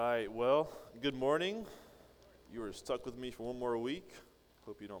right, well, good morning. You were stuck with me for one more week.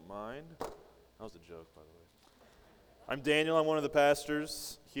 Hope you don't mind. That was a joke, by the way. I'm Daniel. I'm one of the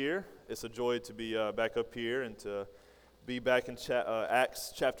pastors here. It's a joy to be back up here and to be back in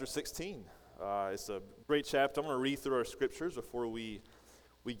Acts chapter 16. It's a great chapter. I'm going to read through our scriptures before we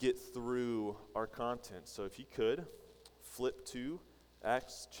get through our content. So if you could, flip to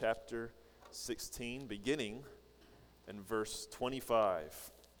Acts chapter 16, beginning in verse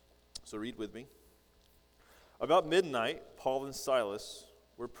 25. So read with me. About midnight, Paul and Silas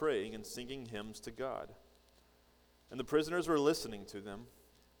were praying and singing hymns to God. And the prisoners were listening to them.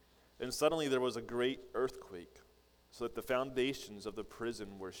 And suddenly there was a great earthquake, so that the foundations of the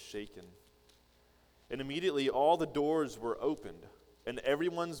prison were shaken. And immediately all the doors were opened, and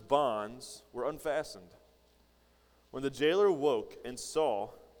everyone's bonds were unfastened. When the jailer woke and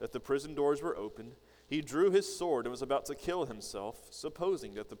saw that the prison doors were opened, he drew his sword and was about to kill himself,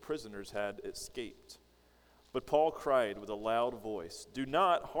 supposing that the prisoners had escaped. But Paul cried with a loud voice, "Do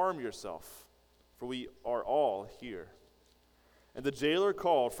not harm yourself, for we are all here." And the jailer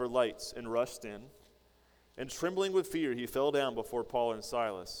called for lights and rushed in. And trembling with fear, he fell down before Paul and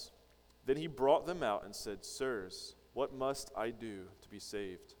Silas. Then he brought them out and said, "Sirs, what must I do to be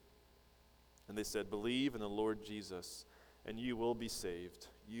saved?" And they said, "Believe in the Lord Jesus, and you will be saved,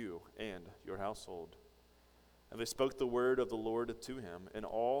 you and your household." And they spoke the word of the Lord to him and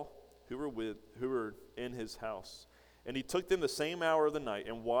all who were in his house. And he took them the same hour of the night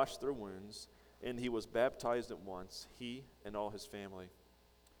and washed their wounds, and he was baptized at once, he and all his family.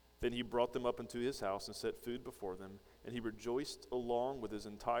 Then he brought them up into his house and set food before them, and he rejoiced along with his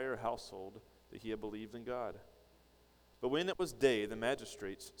entire household that he had believed in God. But when it was day, the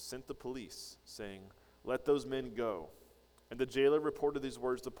magistrates sent the police, saying, "Let those men go." And the jailer reported these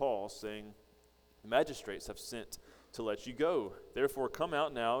words to Paul, saying, "The magistrates have sent to let you go. Therefore come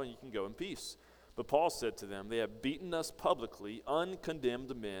out now, and you can go in peace." But Paul said to them, "They have beaten us publicly,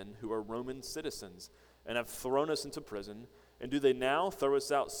 uncondemned men who are Roman citizens, and have thrown us into prison. And do they now throw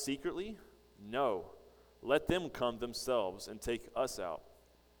us out secretly? No. Let them come themselves and take us out."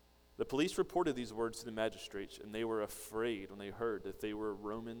 The police reported these words to the magistrates, and they were afraid when they heard that they were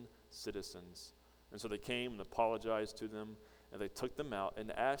Roman citizens. And so they came and apologized to them, and they took them out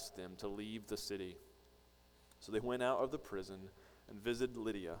and asked them to leave the city. So they went out of the prison and visited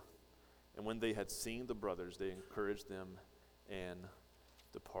Lydia. And when they had seen the brothers, they encouraged them and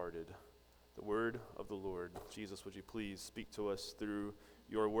departed. The word of the Lord. Jesus, would you please speak to us through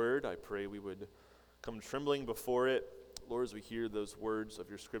your word? I pray we would come trembling before it. Lord, as we hear those words of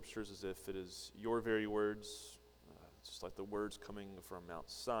your scriptures as if it is your very words, just like the words coming from Mount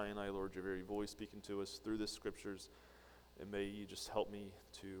Sinai, Lord, your very voice speaking to us through the scriptures. And may you just help me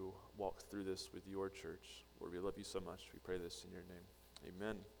to walk through this with your church. Lord, we love you so much. We pray this in your name.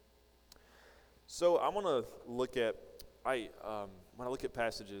 Amen. So I want to look at, when I look at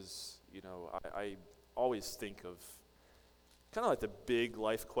passages, I always think of kind of like the big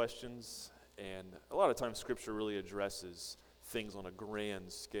life questions. And a lot of times Scripture really addresses things on a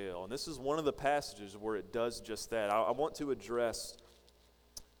grand scale. And this is one of the passages where it does just that. I want to address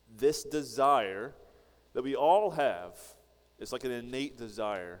this desire that we all have. It's like an innate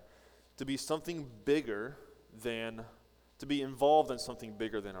desire to be something bigger than, to be involved in something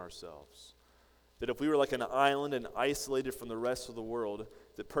bigger than ourselves. That if we were like an island and isolated from the rest of the world,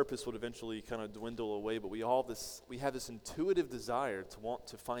 that purpose would eventually kind of dwindle away. But we have this intuitive desire to want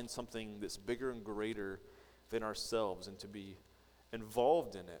to find something that's bigger and greater than ourselves and to be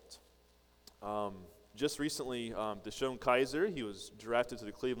involved in it. Just recently, Deshaun Kaiser, he was drafted to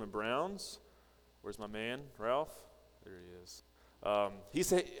the Cleveland Browns. Where's my man, Ralph? There he is. He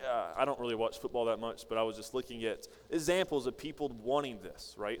said, I don't really watch football that much, but I was just looking at examples of people wanting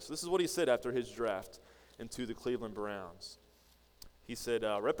this, right? So this is what he said after his draft into the Cleveland Browns. He said,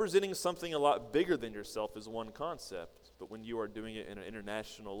 representing something a lot bigger than yourself is one concept, but when you are doing it in an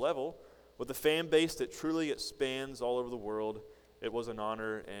international level, with a fan base that truly expands all over the world, it was an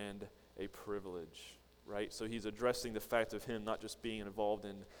honor and a privilege. Right? So he's addressing the fact of him not just being involved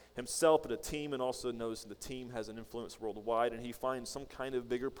in himself, but a team, and also knows the team has an influence worldwide, and he finds some kind of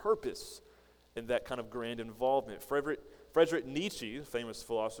bigger purpose in that kind of grand involvement. Friedrich Nietzsche, the famous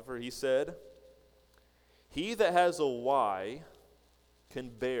philosopher, he said, "He that has a why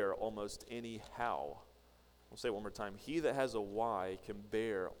can bear almost any how." I'll say it one more time. He that has a why can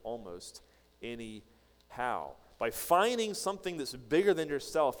bear almost any how. By finding something that's bigger than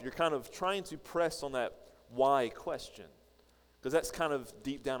yourself, you're kind of trying to press on that why question. Because that's kind of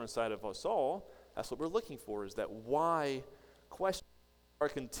deep down inside of us all. That's what we're looking for, is that why question. Are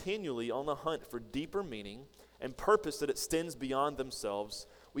continually on the hunt for deeper meaning and purpose that extends beyond themselves,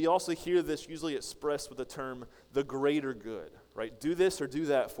 we also hear this usually expressed with the term the greater good, right? Do this or do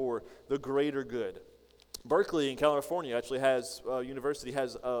that for the greater good. Berkeley in California actually has, university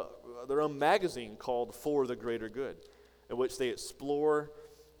has their own magazine called For the Greater Good, in which they explore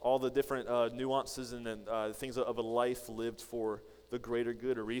all the different nuances and things of a life lived for the greater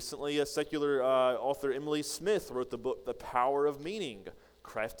good. Or recently, a secular author, Emily Smith, wrote the book The Power of Meaning,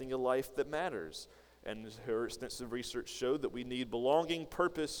 Crafting a Life That Matters. And her extensive research showed that we need belonging,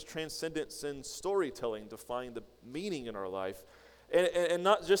 purpose, transcendence, and storytelling to find the meaning in our life. And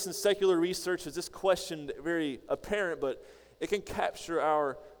not just in secular research is this question very apparent, but it can capture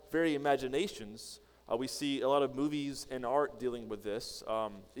our very imaginations. We see a lot of movies and art dealing with this.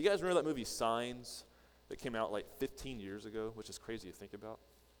 You guys remember that movie Signs that came out like 15 years ago, which is crazy to think about?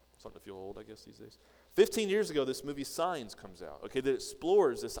 Something to feel old, I guess, these days. 15 years ago, this movie Signs comes out, okay, that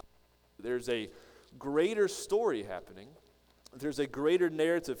explores this. There's a greater story happening. There's a greater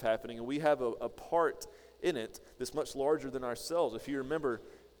narrative happening, and we have a part in it that's much larger than ourselves. If you remember,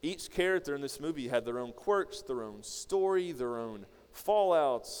 each character in this movie had their own quirks, their own story, their own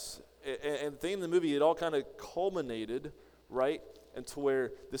fallouts, and at the end of the movie, it all kind of culminated, right, into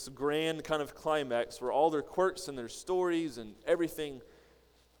where this grand kind of climax where all their quirks and their stories and everything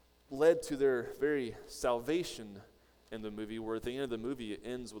led to their very salvation in the movie, where at the end of the movie it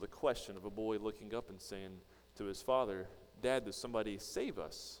ends with a question of a boy looking up and saying to his father, "Dad, does somebody save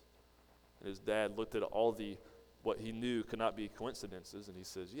us?" And his dad looked at all what he knew could not be coincidences, and he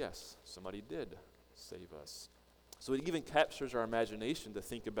says, "Yes, somebody did save us." So it even captures our imagination to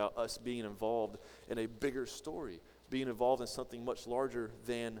think about us being involved in a bigger story, being involved in something much larger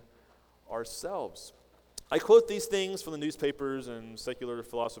than ourselves. I quote these things from the newspapers and secular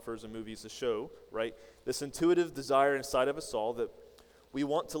philosophers and movies to show, right, this intuitive desire inside of us all that we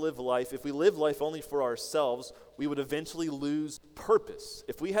want to live life. If we live life only for ourselves, we would eventually lose purpose.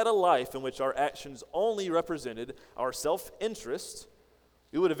 If we had a life in which our actions only represented our self-interest,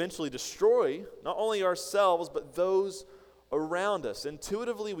 we would eventually destroy not only ourselves, but those around us.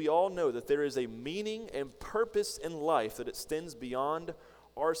 Intuitively, we all know that there is a meaning and purpose in life that extends beyond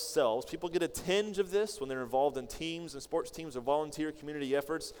ourselves. People get a tinge of this when they're involved in teams and sports teams or volunteer community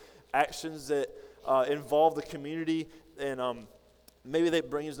efforts, actions that involve the community, and maybe they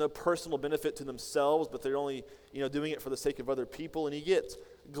bring no personal benefit to themselves, but they're only doing it for the sake of other people, and you get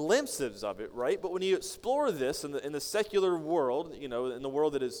glimpses of it, right? But when you explore this in the secular world, in the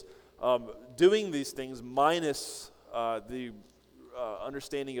world that is doing these things minus the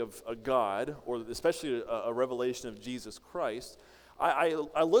understanding of a God, or especially a revelation of Jesus Christ,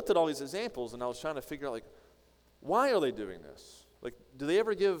 I looked at all these examples and I was trying to figure out, like, why are they doing this? Like, do they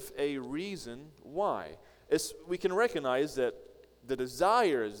ever give a reason why? We can recognize that the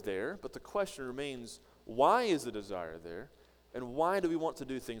desire is there, but the question remains, why is the desire there? And why do we want to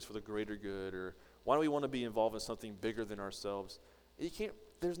do things for the greater good? Or why do we want to be involved in something bigger than ourselves?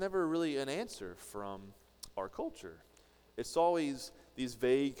 There's never really an answer from our culture. It's always these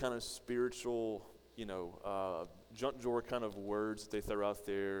vague kind of spiritual, junk drawer kind of words that they throw out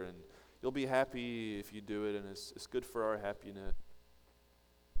there, and you'll be happy if you do it, and it's good for our happiness.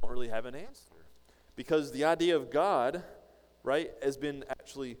 Don't really have an answer. Because the idea of God, right, has been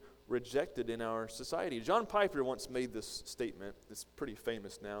actually rejected in our society. John Piper once made this statement. It's pretty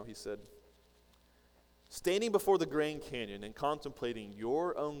famous now. He said, "Standing before the Grand Canyon and contemplating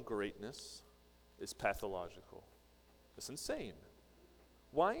your own greatness is pathological." It's insane.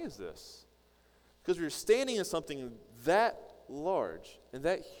 Why is this? Because when you're standing in something that large and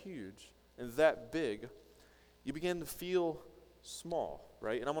that huge and that big, you begin to feel small,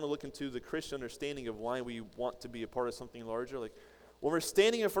 right? And I'm going to look into the Christian understanding of why we want to be a part of something larger. Like, when we're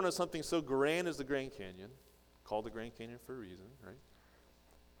standing in front of something so grand as the Grand Canyon, called the Grand Canyon for a reason, right?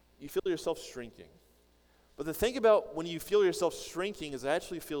 You feel yourself shrinking. But the thing about when you feel yourself shrinking is it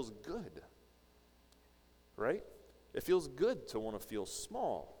actually feels good, right? It feels good to want to feel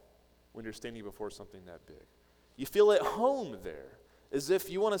small when you're standing before something that big. You feel at home there, as if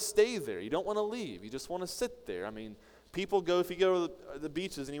you want to stay there. You don't want to leave. You just want to sit there. I mean, people go, if you go to the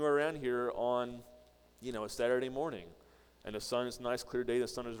beaches anywhere around here on, a Saturday morning, and it's a nice clear day, the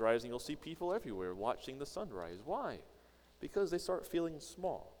sun is rising, you'll see people everywhere watching the sunrise. Why? Because they start feeling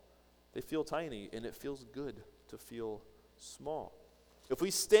small. They feel tiny, and it feels good to feel small. If we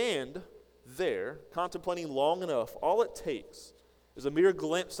stand there, contemplating long enough, all it takes is a mere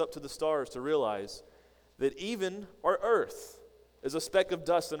glimpse up to the stars to realize that even our earth is a speck of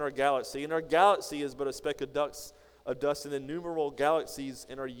dust in our galaxy, and our galaxy is but a speck of dust in innumerable galaxies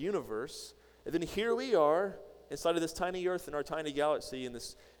in our universe. And then here we are inside of this tiny earth in our tiny galaxy in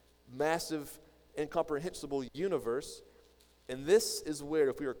this massive, incomprehensible universe. And this is where,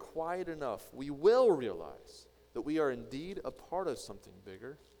 if we are quiet enough, we will realize that we are indeed a part of something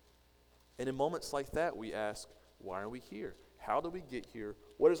bigger. And in moments like that, we ask, why are we here? How do we get here?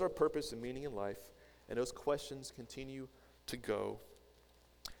 What is our purpose and meaning in life? And those questions continue to go.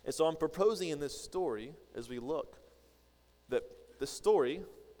 And so I'm proposing in this story, as we look, that this story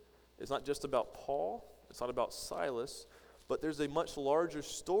is not just about Paul, it's not about Silas, but there's a much larger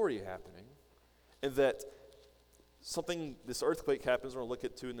story happening, and that this earthquake happens, we're going to look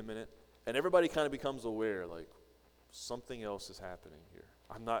at too in a minute, and everybody kind of becomes aware, like, something else is happening here.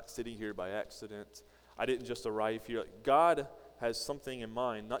 I'm not sitting here by accident. I didn't just arrive here. Like, God has something in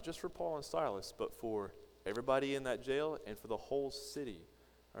mind, not just for Paul and Silas, but for everybody in that jail and for the whole city,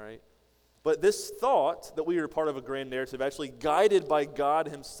 all right? But this thought that we are part of a grand narrative, actually guided by God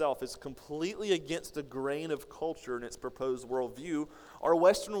himself, is completely against the grain of culture and its proposed worldview. Our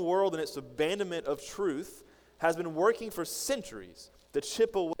Western world and its abandonment of truth has been working for centuries to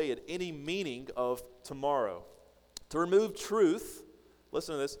chip away at any meaning of tomorrow. To remove truth,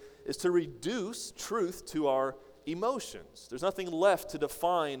 listen to this, is to reduce truth to our emotions. There's nothing left to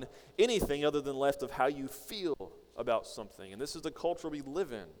define anything other than left of how you feel about something. And this is the culture we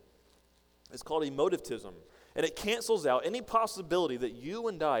live in. It's called emotivism. And it cancels out any possibility that you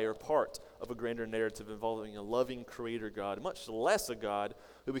and I are part of a grander narrative involving a loving creator God, much less a God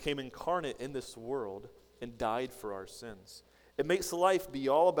who became incarnate in this world and died for our sins. It makes life be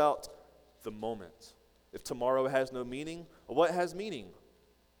all about the moment. If tomorrow has no meaning, well, what has meaning?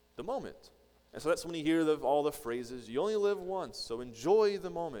 The moment. And so that's when you hear all the phrases, you only live once, so enjoy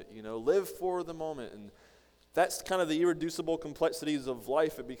the moment, live for the moment. And that's kind of the irreducible complexities of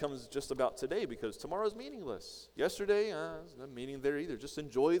life. It becomes just about today because tomorrow's meaningless. Yesterday, there's no meaning there either. Just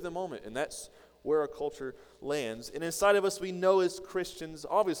enjoy the moment. And that's where our culture lands. And inside of us, we know as Christians,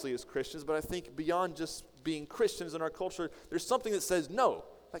 obviously as Christians, but I think beyond just being Christians in our culture, there's something that says, no,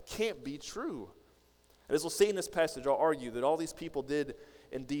 that can't be true. And as we'll see in this passage, I'll argue that all these people did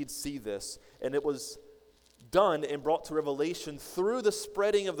indeed see this. And it was done and brought to revelation through the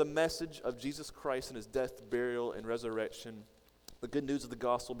spreading of the message of Jesus Christ and his death, burial, and resurrection. The good news of the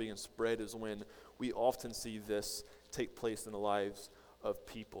gospel being spread is when we often see this take place in the lives of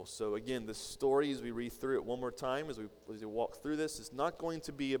people. So again, the story, as we read through it one more time, as we walk through this, is not going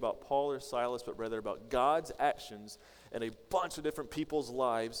to be about Paul or Silas, but rather about God's actions in a bunch of different people's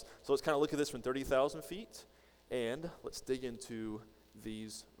lives. So let's kind of look at this from 30,000 feet, and let's dig into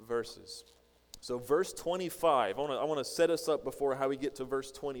these verses. So verse 25, I want to set us up before how we get to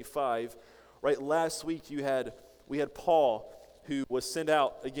verse 25. Right, last week we had Paul, who was sent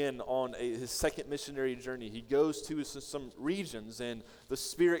out again on his second missionary journey. He goes to some regions, and the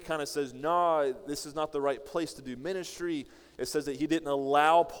Spirit kind of says, "No, this is not the right place to do ministry." It says that he didn't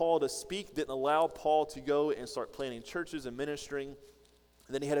allow Paul to speak, didn't allow Paul to go and start planting churches and ministering.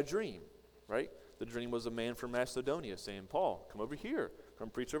 And then he had a dream, right? The dream was a man from Macedonia saying, "Paul, come over here, come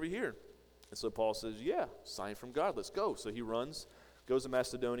preach over here." And so Paul says, "Yeah, sign from God, let's go." So he runs, goes to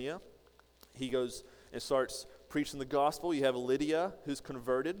Macedonia. He goes and starts preaching the gospel. You have Lydia, who's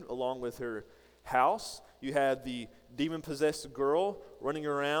converted, along with her house. You had the demon-possessed girl running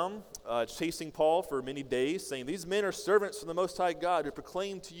around, chasing Paul for many days, saying, "These men are servants from the Most High God who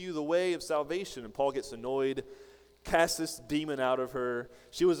proclaim to you the way of salvation." And Paul gets annoyed, casts this demon out of her.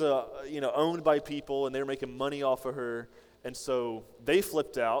 She was owned by people, and they were making money off of her. And so they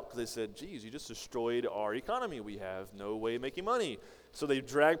flipped out because they said, "Geez, you just destroyed our economy. We have no way of making money." So they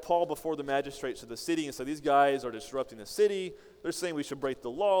dragged Paul before the magistrates of the city and said, "These guys are disrupting the city. They're saying we should break the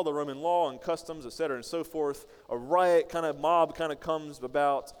law, the Roman law and customs, etc. and so forth." A riot kind of mob kind of comes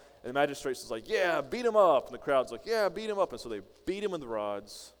about, and the magistrates is like, "Yeah, beat him up." And the crowd's like, "Yeah, beat him up." And so they beat him with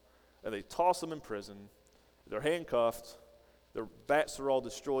rods, and they toss him in prison. They're handcuffed. Their backs are all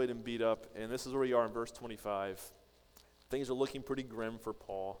destroyed and beat up. And this is where we are in verse 25. Things are looking pretty grim for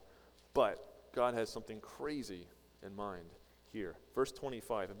Paul, but God has something crazy in mind here. Verse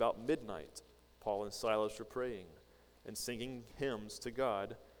 25, about midnight, Paul and Silas were praying and singing hymns to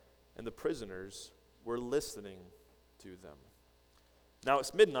God, and the prisoners were listening to them. Now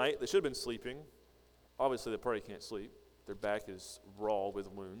it's midnight. They should have been sleeping. Obviously, they probably can't sleep. Their back is raw with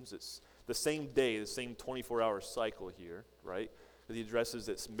wounds. It's the same day, the same 24-hour cycle here, right? He addresses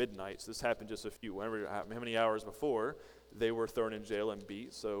it's midnight, so this happened just how many hours before they were thrown in jail and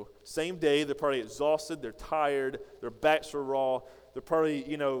beat. So same day, they're probably exhausted, they're tired, their backs are raw, they're probably,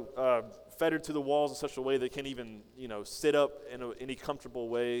 fettered to the walls in such a way they can't even, sit up in any comfortable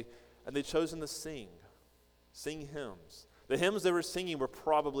way. And they'd chosen to sing hymns. The hymns they were singing were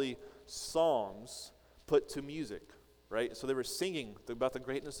probably psalms put to music, right? So they were singing about the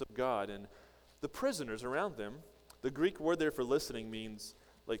greatness of God, and the prisoners around them The Greek word there for listening means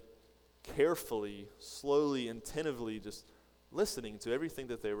like carefully, slowly, attentively, just listening to everything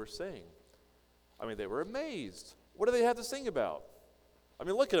that they were saying. I mean, they were amazed. What do they have to sing about? I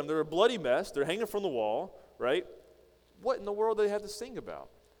mean, look at them. They're a bloody mess. They're hanging from the wall, right? What in the world do they have to sing about?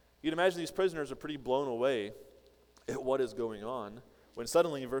 You'd imagine these prisoners are pretty blown away at what is going on when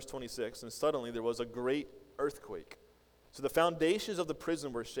suddenly, in verse 26, and suddenly there was a great earthquake. So the foundations of the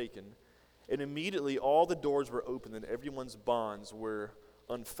prison were shaken, and immediately all the doors were opened and everyone's bonds were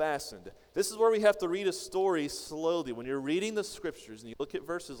unfastened. This is where we have to read a story slowly. When you're reading the scriptures and you look at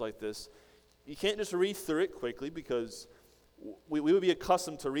verses like this, you can't just read through it quickly because we would be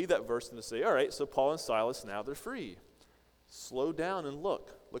accustomed to read that verse and to say, all right, so Paul and Silas, now they're free. Slow down and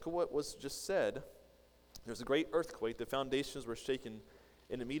look. Look at what was just said. There was a great earthquake. The foundations were shaken,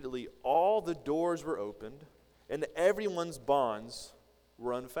 and immediately all the doors were opened, and everyone's bonds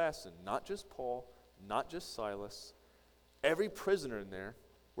were unfastened. Not just Paul, not just Silas. Every prisoner in there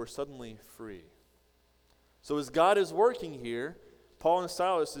were suddenly free. So as God is working here, Paul and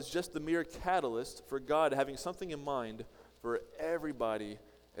Silas is just the mere catalyst for God having something in mind for everybody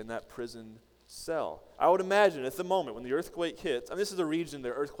in that prison cell. I would imagine at the moment when the earthquake hits, and this is a region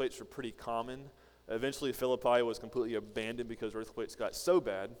where earthquakes are pretty common. Eventually Philippi was completely abandoned because earthquakes got so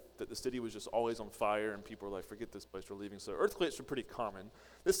bad that the city was just always on fire and people were like, forget this place, we're leaving. So earthquakes are pretty common.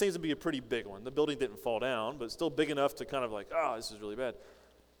 This seems to be a pretty big one. The building didn't fall down, but it's still big enough to kind of like, this is really bad.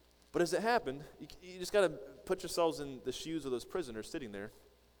 But as it happened, you just got to put yourselves in the shoes of those prisoners sitting there.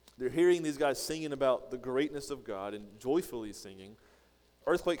 They're hearing these guys singing about the greatness of God and joyfully singing.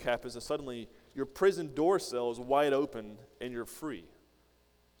 Earthquake happens and suddenly your prison door cell is wide open and you're free.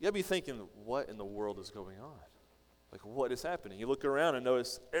 You gotta be thinking, what in the world is going on? Like, what is happening? You look around and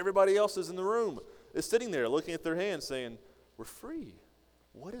notice everybody else is in the room, is sitting there looking at their hands saying, we're free.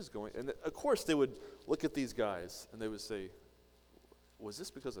 What is going on? And of course they would look at these guys and they would say, was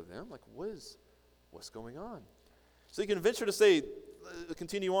this because of them? Like, what's going on? So you can venture to say,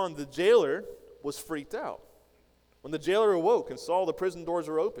 continue on, the jailer was freaked out. When the jailer awoke and saw the prison doors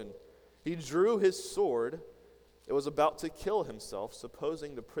were open, he drew his sword and was about to kill himself,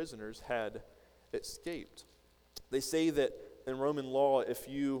 supposing the prisoners had escaped. They say that in Roman law, if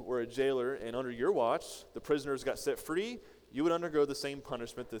you were a jailer and under your watch, the prisoners got set free, you would undergo the same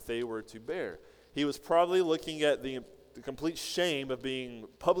punishment that they were to bear. He was probably looking at the complete shame of being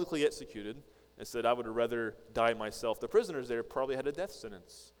publicly executed and said, I would rather die myself. The prisoners there probably had a death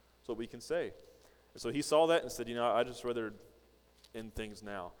sentence. That's what we can say. And so he saw that and said, I'd just rather end things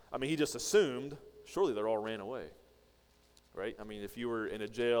now. I mean, he just assumed, surely they all ran away, right? I mean, if you were in a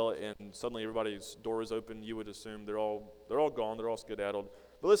jail and suddenly everybody's door is open, you would assume they're all gone, they're all skedaddled.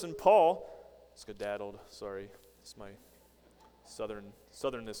 But listen, Paul, skedaddled, sorry, it's my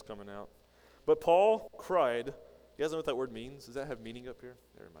southernness coming out. But Paul cried, you guys know what that word means? Does that have meaning up here?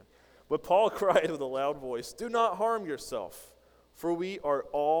 Never mind. But Paul cried with a loud voice, do not harm yourself, for we are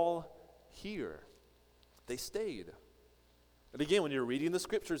all here. They stayed. And again, when you're reading the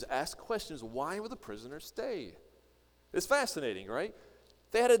scriptures, ask questions. Why would the prisoners stay? It's fascinating, right?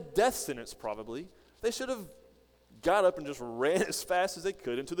 They had a death sentence probably. They should have got up and just ran as fast as they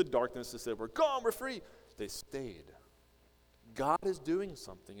could into the darkness and said, we're gone, we're free. They stayed. God is doing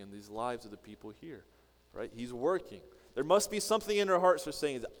something in these lives of the people here, right? He's working. There must be something in their hearts for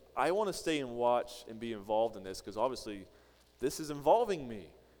saying, I want to stay and watch and be involved in this because obviously this is involving me.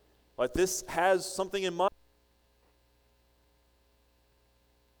 Like this has something in mind.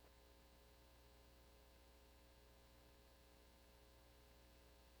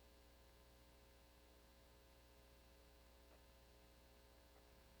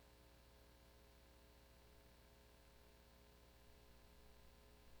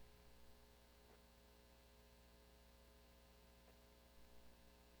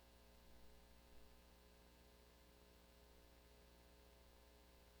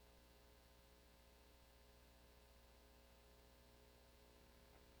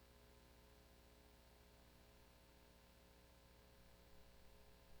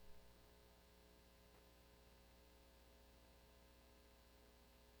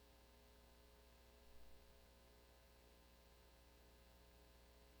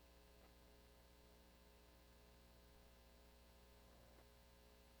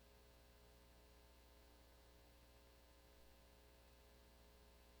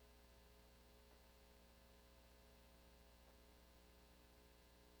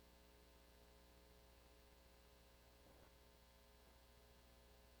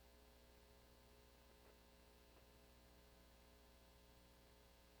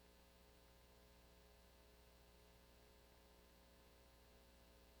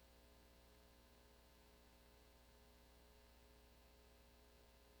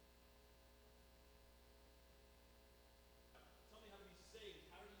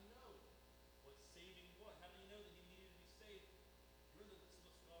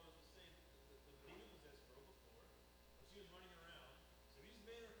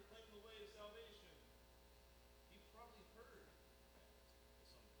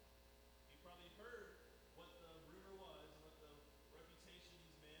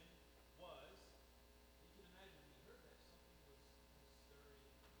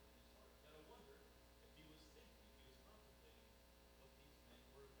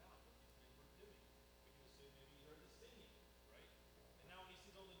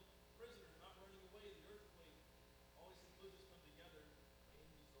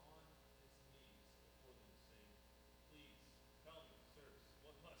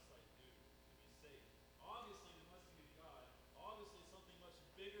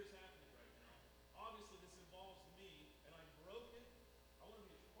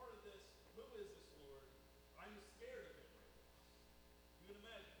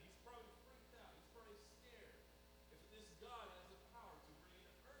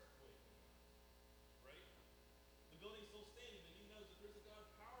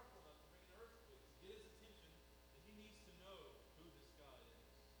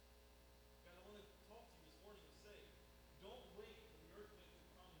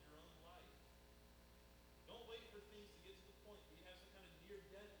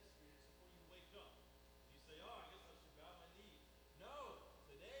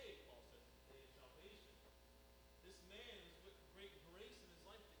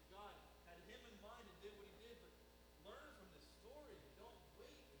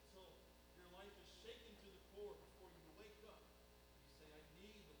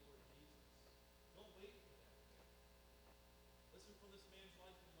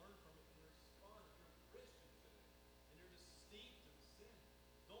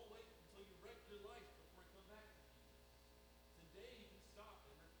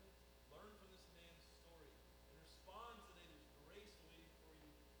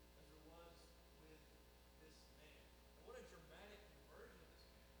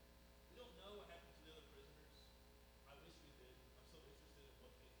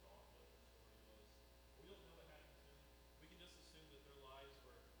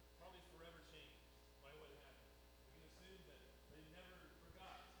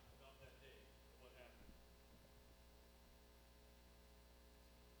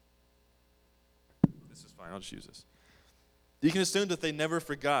 fine, I'll just use this. You can assume that they never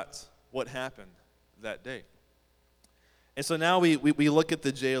forgot what happened that day. And so now we look at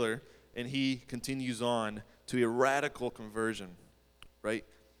the jailer, and he continues on to a radical conversion, right?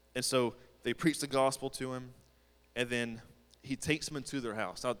 And so they preach the gospel to him, and then he takes them into their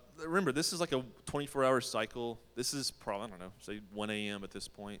house. Now, remember, this is like a 24-hour cycle. This is probably, I don't know, say 1 a.m. at this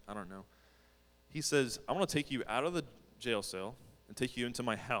point. I don't know. He says, I'm going to take you out of the jail cell and take you into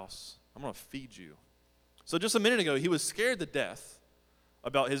my house. I'm going to feed you. So just a minute ago, he was scared to death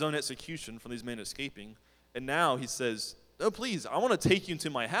about his own execution from these men escaping. And now he says, oh, please, I want to take you into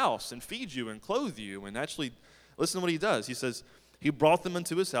my house and feed you and clothe you. And actually, listen to what he does. He says, he brought them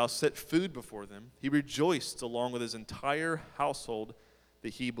into his house, set food before them. He rejoiced along with his entire household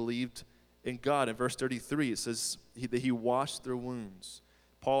that he believed in God. In verse 33, it says that he washed their wounds.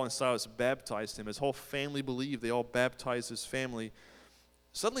 Paul and Silas baptized him. His whole family believed. They all baptized his family.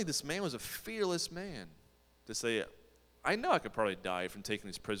 Suddenly, this man was a fearless man to say, I know I could probably die from taking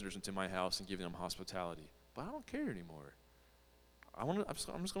these prisoners into my house and giving them hospitality, but I don't care anymore. I'm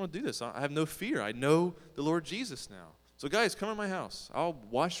just going to do this. I have no fear. I know the Lord Jesus now. So guys, come to my house. I'll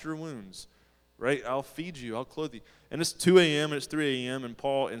wash your wounds, right? I'll feed you. I'll clothe you. And it's 2 a.m. and it's 3 a.m. and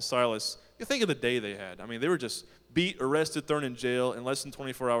Paul and Silas, you think of the day they had. I mean, they were just beat, arrested, thrown in jail, and less than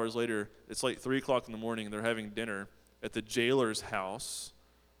 24 hours later, it's like 3 o'clock in the morning, and they're having dinner at the jailer's house,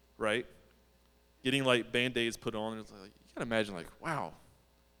 right? Getting like Band-Aids put on. And it's like, you can imagine, like, wow,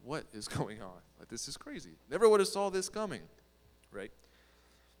 what is going on? Like, this is crazy. Never would have saw this coming, right?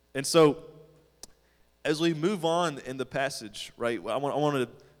 And so, as we move on in the passage, right, I want to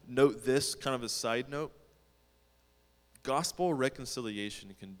note this kind of a side note. Gospel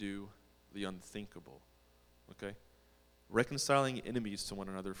reconciliation can do the unthinkable, okay? Reconciling enemies to one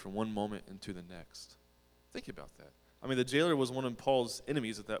another from one moment into the next. Think about that. I mean, the jailer was one of Paul's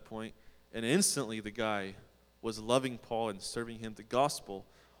enemies at that point, and instantly the guy was loving Paul and serving him. The gospel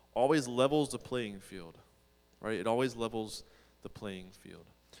always levels the playing field, right? It always levels the playing field.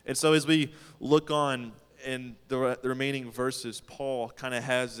 And so as we look on in the remaining verses, Paul kind of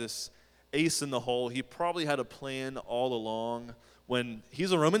has this ace in the hole. He probably had a plan all along. When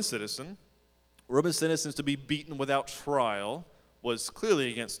he's a Roman citizen, Roman citizens to be beaten without trial was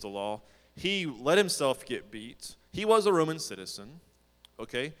clearly against the law. He let himself get beat. He was a Roman citizen,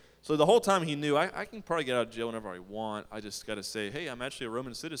 okay? So the whole time he knew, I can probably get out of jail whenever I want. I just got to say, hey, I'm actually a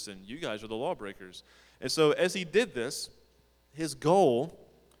Roman citizen. You guys are the lawbreakers. And so as he did this, his goal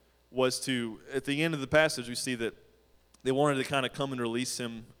was to, at the end of the passage, we see that they wanted to kind of come and release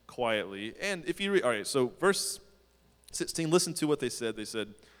him quietly. And if you read, all right, so verse 16, listen to what they said. They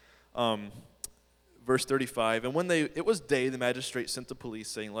said, verse 35, and when it was day, the magistrate sent the police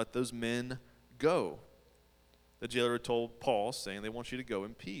saying, let those men go. The jailer told Paul, saying, they want you to go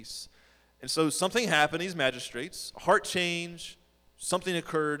in peace. And so something happened, these magistrates, heart change, something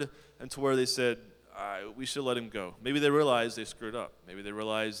occurred, and to where they said, we should let him go. Maybe they realized they screwed up. Maybe they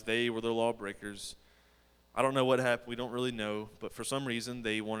realized they were the lawbreakers. I don't know what happened. We don't really know. But for some reason,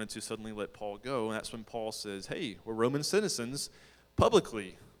 they wanted to suddenly let Paul go. And that's when Paul says, hey, we're Roman citizens.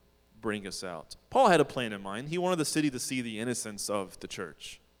 Publicly bring us out. Paul had a plan in mind. He wanted the city to see the innocence of the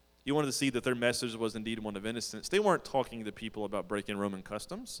church. He wanted to see that their message was indeed one of innocence. They weren't talking to people about breaking Roman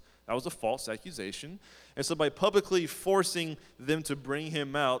customs. That was a false accusation. And so by publicly forcing them to bring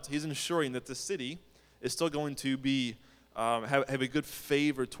him out, he's ensuring that the city is still going to be have a good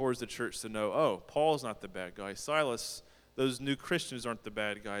favor towards the church to know, oh, Paul's not the bad guy. Silas, those new Christians aren't the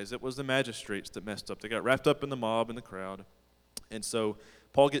bad guys. It was the magistrates that messed up. They got wrapped up in the mob and the crowd. And so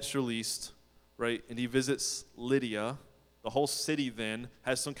Paul gets released, right, and he visits Lydia. The whole city then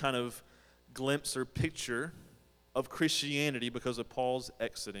has some kind of glimpse or picture of Christianity because of Paul's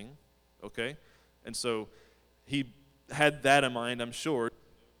exiting, okay? And so he had that in mind, I'm sure,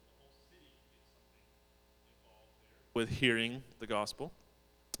 with hearing the gospel.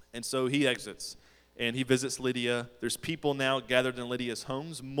 And so he exits, and he visits Lydia. There's people now gathered in Lydia's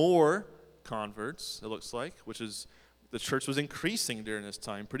homes, more converts, it looks like, which is, the church was increasing during this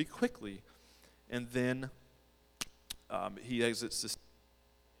time pretty quickly. And then he exits,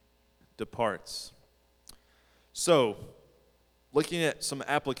 departs. So, looking at some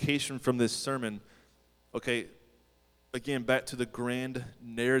application from this sermon, okay, again, back to the grand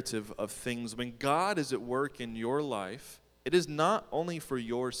narrative of things. When God is at work in your life, it is not only for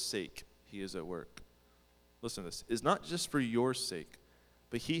your sake he is at work. Listen to this. It's not just for your sake,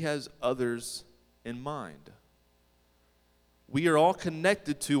 but he has others in mind. We are all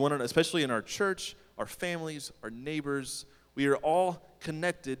connected to one another, especially in our church, our families, our neighbors. We are all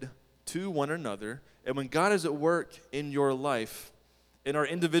connected to one another. And when God is at work in your life, In our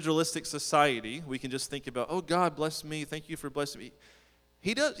individualistic society, we can just think about, oh, God bless me, thank you for blessing me.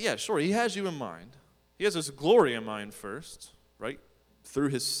 He does, yeah, sure, he has you in mind. He has his glory in mind first, right? Through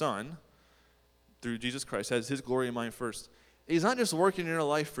his Son, through Jesus Christ, has his glory in mind first. He's not just working in your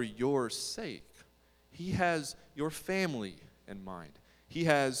life for your sake. He has your family in mind. He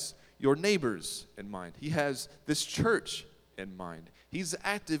has your neighbors in mind. He has this church in mind. He's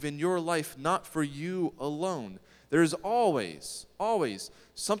active in your life not for you alone. There's always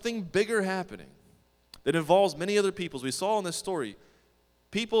something bigger happening that involves many other people. As we saw in this story,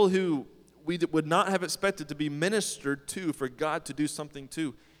 people who we would not have expected to be ministered to, for God to do something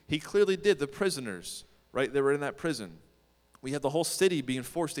to. He clearly did. The prisoners, right, that were in that prison. We have the whole city being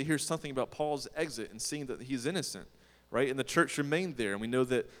forced to hear something about Paul's exit and seeing that he's innocent, right? And the church remained there. And we know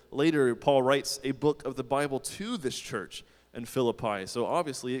that later Paul writes a book of the Bible to this church in Philippi. So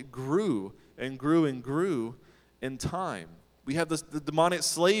obviously it grew and grew and grew in time. We have the demonic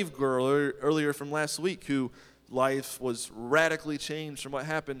slave girl earlier from last week whose life was radically changed from what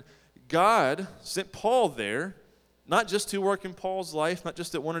happened. God sent Paul there, not just to work in Paul's life, not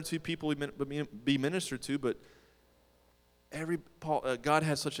just that one or two people would be ministered to, but God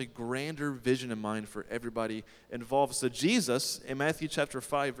has such a grander vision in mind for everybody involved. So Jesus, in Matthew chapter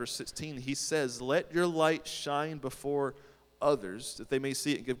 5, verse 16, he says, let your light shine before others, that they may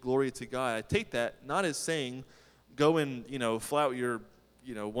see it and give glory to God. I take that not as saying, go and, flout your,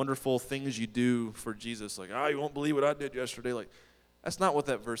 wonderful things you do for Jesus. Like, you won't believe what I did yesterday. Like, that's not what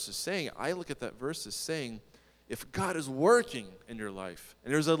that verse is saying. I look at that verse as saying, if God is working in your life,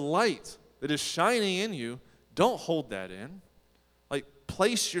 and there's a light that is shining in you, don't hold that in. Like,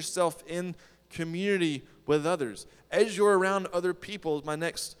 place yourself in community with others. As you're around other people, my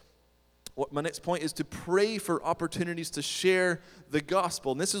next point is to pray for opportunities to share the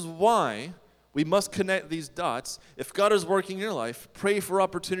gospel. And this is why we must connect these dots. If God is working in your life, pray for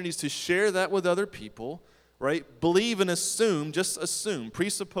opportunities to share that with other people, right? Believe and assume,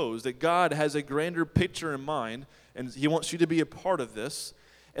 presuppose that God has a grander picture in mind, and he wants you to be a part of this.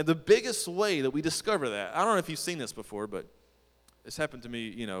 And the biggest way that we discover that, I don't know if you've seen this before, but it's happened to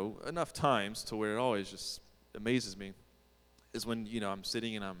me, enough times to where it always just amazes me, is when, I'm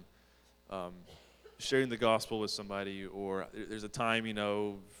sitting and I'm sharing the gospel with somebody, or there's a time,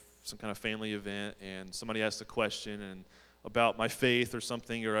 some kind of family event, and somebody asks a question and about my faith or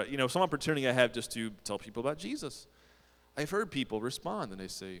something, or, some opportunity I have just to tell people about Jesus. I've heard people respond, and they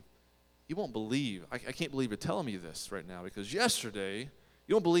say, you won't believe, I can't believe you're telling me this right now, because yesterday,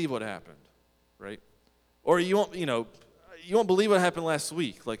 you won't believe what happened, right? Or you won't believe what happened last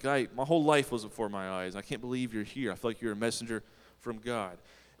week. Like, my whole life was before my eyes. I can't believe you're here. I feel like you're a messenger from God.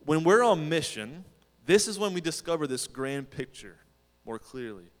 When we're on mission, this is when we discover this grand picture more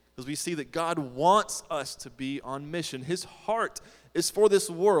clearly. Because we see that God wants us to be on mission. His heart is for this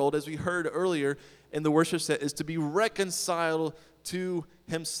world, as we heard earlier in the worship set, is to be reconciled to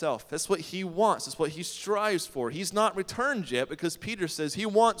himself. That's what he wants. That's what he strives for. He's not returned yet, because Peter says he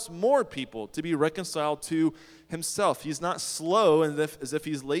wants more people to be reconciled to himself. He's not slow as if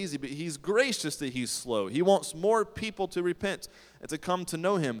he's lazy, but he's gracious that he's slow. He wants more people to repent and to come to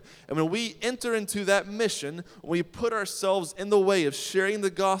know him. And when we enter into that mission, when we put ourselves in the way of sharing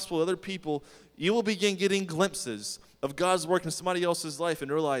the gospel with other people, you will begin getting glimpses of God's work in somebody else's life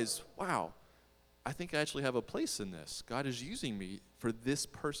and realize, wow, I think I actually have a place in this. God is using me for this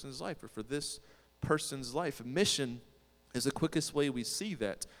person's life, or for this person's life. Mission is the quickest way we see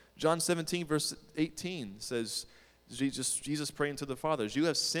that. John 17, verse 18 says, Jesus praying to the Father, you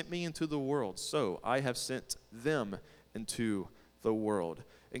have sent me into the world, so I have sent them into the world.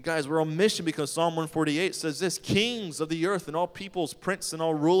 And guys, we're on mission because Psalm 148 says this, kings of the earth and all peoples, princes and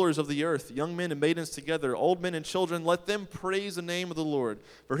all rulers of the earth, young men and maidens together, old men and children, let them praise the name of the Lord.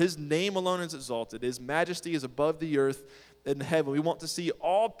 For his name alone is exalted. His majesty is above the earth and heaven. We want to see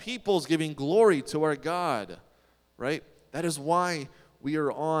all peoples giving glory to our God, right? That is why we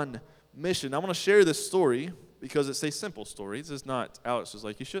are on mission. I want to share this story because it's a simple story. This is not, Alex was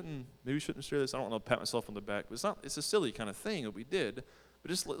like, maybe you shouldn't share this. I don't want to pat myself on the back. But it's a silly kind of thing that we did. But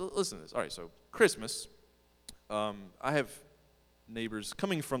just listen to this. All right, so Christmas, I have neighbors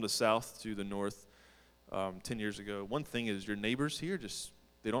coming from the south to the north 10 years ago. One thing is your neighbors here,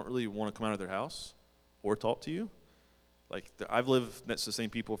 they don't really want to come out of their house or talk to you. Like, I've lived next to the same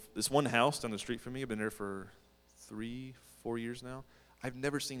people. This one house down the street from me, I've been there for 3-4 years now. I've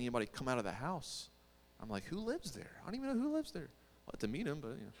never seen anybody come out of the house. I'm like, who lives there? I don't even know who lives there. I'd like to meet him,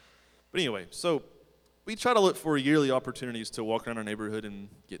 but But anyway, so we try to look for yearly opportunities to walk around our neighborhood and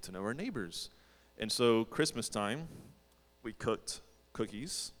get to know our neighbors. And so Christmas time, we cooked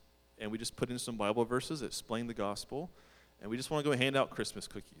cookies, and we just put in some Bible verses that explain the gospel. and we just want to go hand out Christmas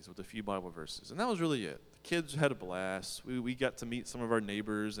cookies with a few Bible verses. And that was really it. The kids had a blast. We got to meet some of our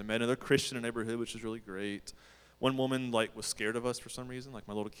neighbors and met another Christian in the neighborhood, which was really great. One woman, was scared of us for some reason. My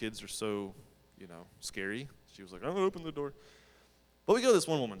little kids are so, scary. She was like, I'm going to open the door. But we go to this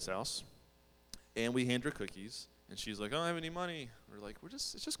one woman's house, and we hand her cookies. And she's like, I don't have any money. We're like,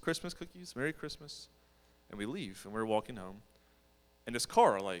 it's just Christmas cookies. Merry Christmas. And we leave, and we're walking home. And this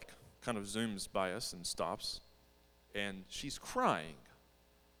car, kind of zooms by us and stops. And she's crying.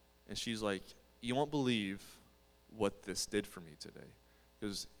 And she's like, you won't believe what this did for me today.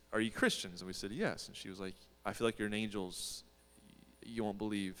 Because, are you Christians? And we said, yes. And she was like, I feel like you're an angels. You won't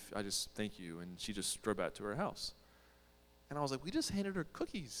believe. I just thank you. And she just drove back to her house. And I was like, we just handed her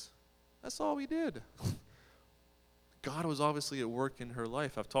cookies. That's all we did. God was obviously at work in her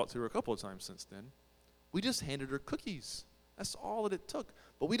life. I've talked to her a couple of times since then. We just handed her cookies. That's all that it took.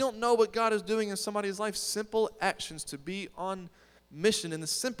 But we don't know what God is doing in somebody's life. Simple actions to be on mission in the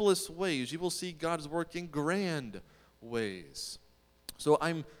simplest ways. You will see God's work in grand ways. So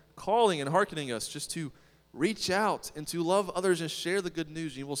I'm calling and hearkening us just to reach out and to love others and share the good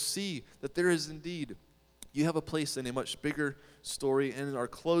news. You will see that there is indeed, you have a place in a much bigger story. And in our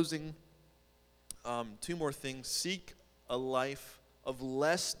closing, two more things. Seek a life of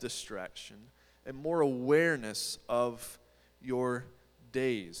less distraction and more awareness of your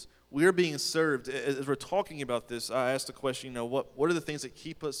days. We are being served. As we're talking about this, I asked the question, what are the things that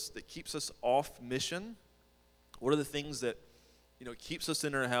keeps us off mission? What are the things that, keeps us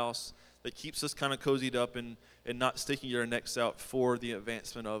in our house, that keeps us kind of cozied up and not sticking our necks out for the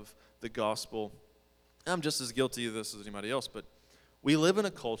advancement of the gospel? I'm just as guilty of this as anybody else, but we live in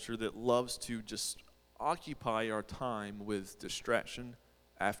a culture that loves to just occupy our time with distraction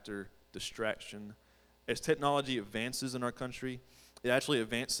after distraction. As technology advances in our country, it actually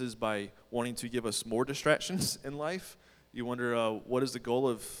advances by wanting to give us more distractions in life. You wonder, what is the goal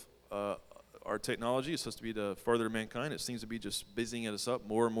of our technology? It's supposed to be to further mankind. It seems to be just busying us up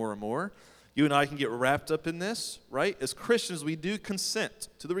more and more and more. You and I can get wrapped up in this, right? As Christians, we do consent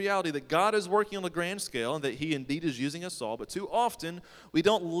to the reality that God is working on a grand scale and that He indeed is using us all. But too often, we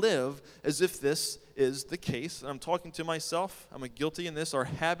don't live as if this is the case. And I'm talking to myself. I'm guilty in this. Our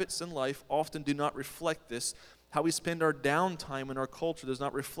habits in life often do not reflect this. How we spend our downtime in our culture does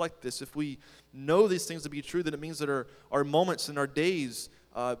not reflect this. If we know these things to be true, then it means that our moments and our days,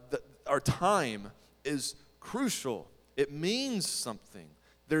 our time is crucial. It means something.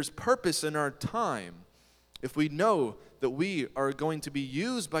 There's purpose in our time. If we know that we are going to be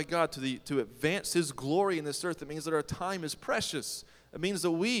used by God to advance His glory in this earth, it means that our time is precious. It means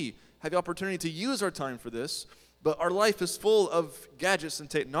that we have the opportunity to use our time for this, but our life is full of gadgets and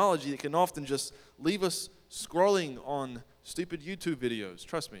technology that can often just leave us scrolling on stupid YouTube videos.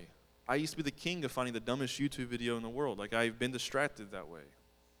 Trust me, I used to be the king of finding the dumbest YouTube video in the world. I've been distracted that way,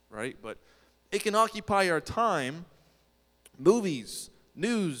 right? But it can occupy our time. Movies,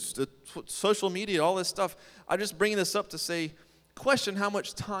 news, the social media, all this stuff. I'm just bringing this up to say, question how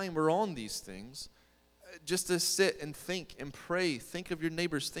much time we're on these things. Just to sit and think and pray. Think of your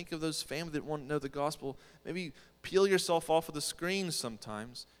neighbors. Think of those family that want to know the gospel. Maybe peel yourself off of the screen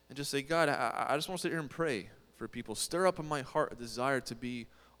sometimes and just say, God, I just want to sit here and pray for people. Stir up in my heart a desire to be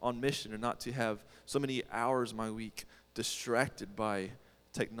on mission and not to have so many hours my week distracted by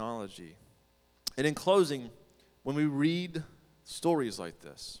technology. And in closing, when we read stories like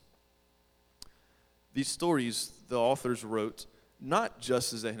this, these stories the authors wrote not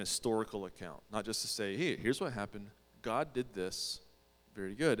just as an historical account, not just to say, hey, here's what happened. God did this.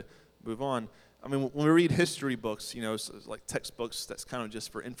 Very good. Move on. When we read history books, it's like textbooks that's kind of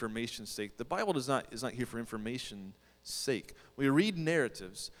just for information's sake. The Bible is not here for information's sake. When we read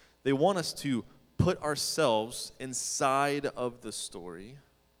narratives, they want us to put ourselves inside of the story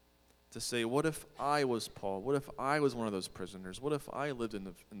to say, what if I was Paul? What if I was one of those prisoners? What if I lived in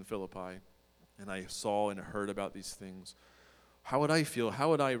the Philippi and I saw and heard about these things? How would I feel? How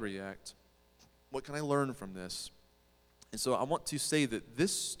would I react? What can I learn from this? And so I want to say that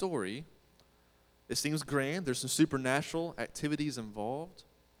this story, it seems grand. There's some supernatural activities involved,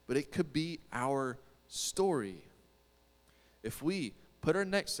 but it could be our story. If we put our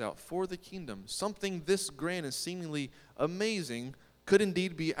necks out for the kingdom, something this grand and seemingly amazing could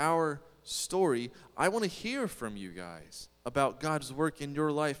indeed be our story. I want to hear from you guys about God's work in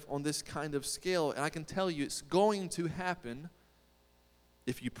your life on this kind of scale, and I can tell you it's going to happen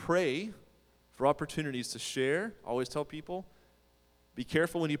if you pray for opportunities to share. I always tell people, be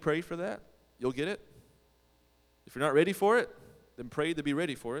careful when you pray for that. You'll get it. If you're not ready for it, then pray to be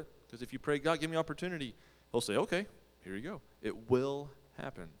ready for it. Because if you pray, God, give me opportunity, He'll say, okay, here you go. It will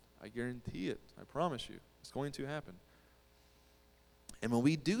happen. I guarantee it. I promise you. It's going to happen. And when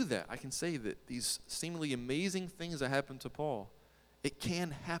we do that, I can say that these seemingly amazing things that happened to Paul, it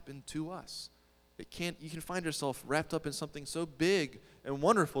can happen to us. You can find yourself wrapped up in something so big and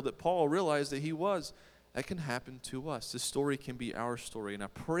wonderful that Paul realized that he was. That can happen to us. This story can be our story. And I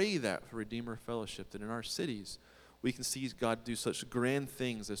pray that for Redeemer Fellowship, that in our cities, we can see God do such grand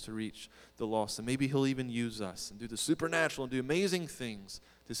things as to reach the lost. And maybe he'll even use us and do the supernatural and do amazing things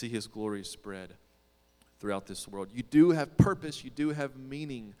to see his glory spread throughout this world. You do have purpose. You do have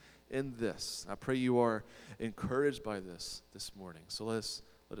meaning in this. I pray you are encouraged by this morning. So let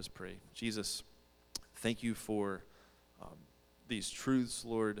us pray. Jesus, thank you for these truths,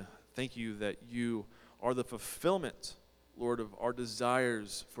 Lord. Thank you that you are the fulfillment, Lord, of our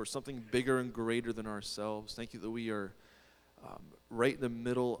desires for something bigger and greater than ourselves. Thank you that we are right in the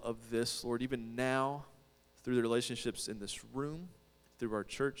middle of this, Lord. Even now, through the relationships in this room, through our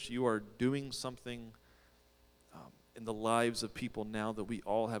church, you are doing something in the lives of people now that we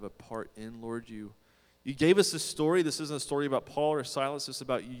all have a part in, Lord. You gave us this story. This isn't a story about Paul or Silas. It's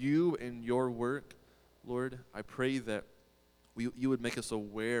about you and your work, Lord. I pray that you would make us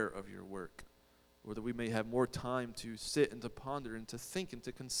aware of your work, or that we may have more time to sit and to ponder and to think and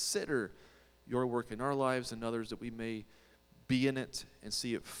to consider your work in our lives and others, that we may be in it and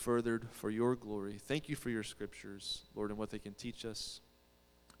see it furthered for your glory. Thank you for your scriptures, Lord, and what they can teach us.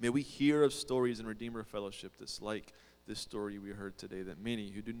 May we hear of stories in Redeemer Fellowship that's like this story we heard today, that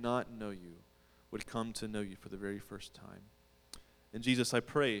many who do not know you would come to know you for the very first time. And Jesus, I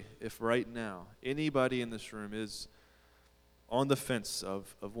pray if right now anybody in this room is on the fence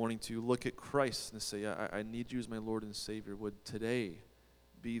of wanting to look at Christ and say, I need you as my Lord and Savior, would today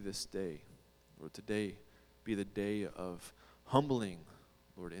be this day, or today be the day of humbling,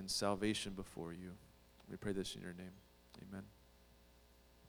 Lord, in salvation before you. We pray this in your name. Amen.